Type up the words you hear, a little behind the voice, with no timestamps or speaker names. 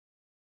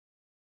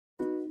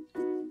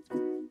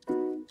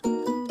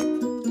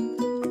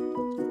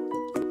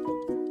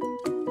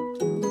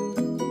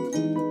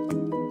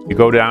You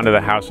go down to the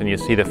house and you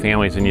see the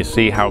families and you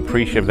see how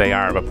appreciative they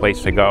are of a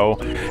place to go,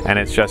 and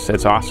it's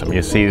awesome.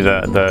 You see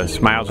the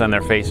smiles on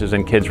their faces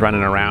and kids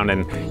running around,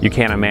 and you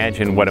can't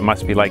imagine what it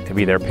must be like to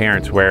be their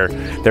parents, where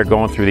they're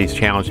going through these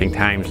challenging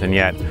times, and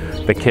yet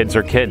the kids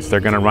are kids.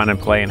 They're going to run and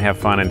play and have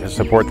fun, and to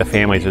support the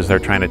families as they're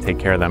trying to take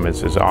care of them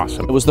is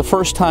awesome. It was the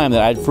first time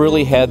that I'd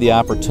really had the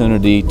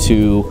opportunity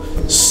to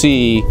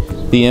see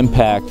the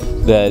impact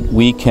that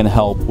we can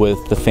help with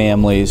the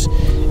families,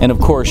 and of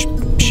course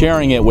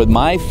sharing it with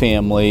my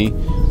family,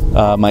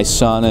 my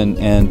son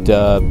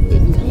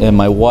and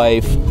my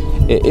wife.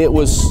 It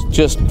was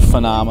just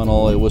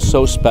phenomenal. It was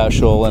so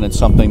special, and it's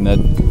something that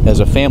as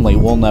a family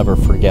we'll never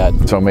forget.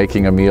 So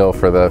making a meal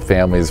for the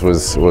families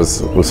was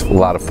a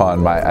lot of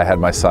fun. I had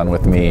my son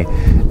with me,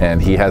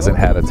 and he hasn't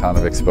had a ton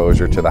of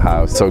exposure to the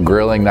house. So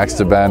grilling next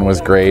to Ben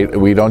was great.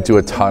 We don't do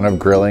a ton of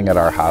grilling at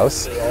our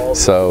house,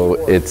 so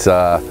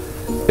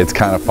it's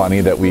kind of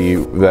funny that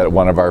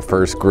one of our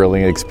first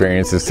grilling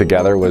experiences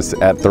together was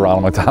at the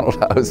Ronald McDonald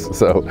house.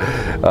 So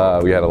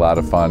we had a lot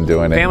of fun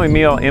doing it. Family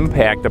Meal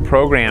Impact, the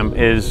program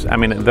is, I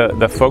mean,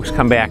 the folks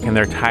come back and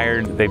they're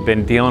tired. They've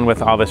been dealing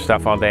with all this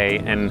stuff all day,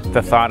 and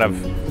the thought of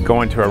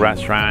going to a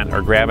restaurant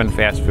or grabbing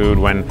fast food,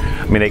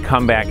 they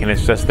come back and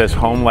it's just this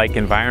home-like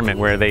environment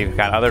where they've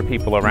got other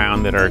people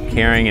around that are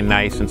caring and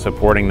nice and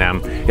supporting them.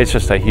 It's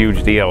just a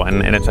huge deal,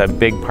 and it's a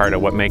big part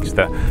of what makes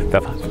the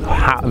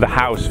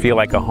house feel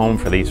like a home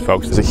for these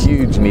folks. There's a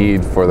huge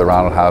need for the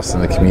Ronald House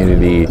in the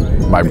community.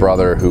 My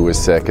brother, who was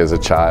sick as a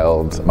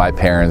child, my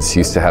parents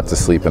used to have to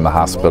sleep in the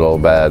hospital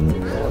bed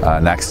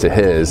next to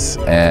his,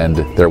 and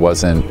there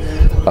wasn't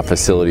a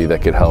facility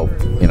that could help,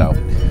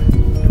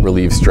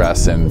 relieve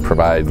stress and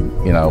provide,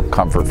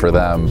 comfort for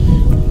them.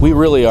 We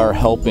really are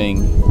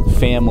helping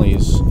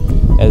families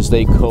as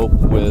they cope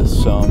with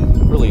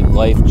some really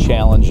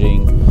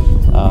life-challenging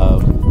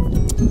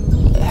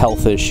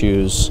health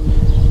issues.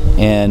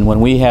 And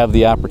when we have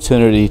the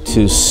opportunity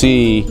to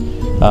see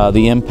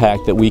the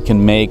impact that we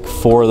can make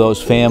for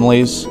those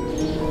families,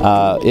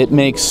 it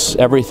makes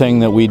everything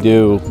that we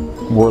do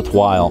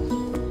worthwhile.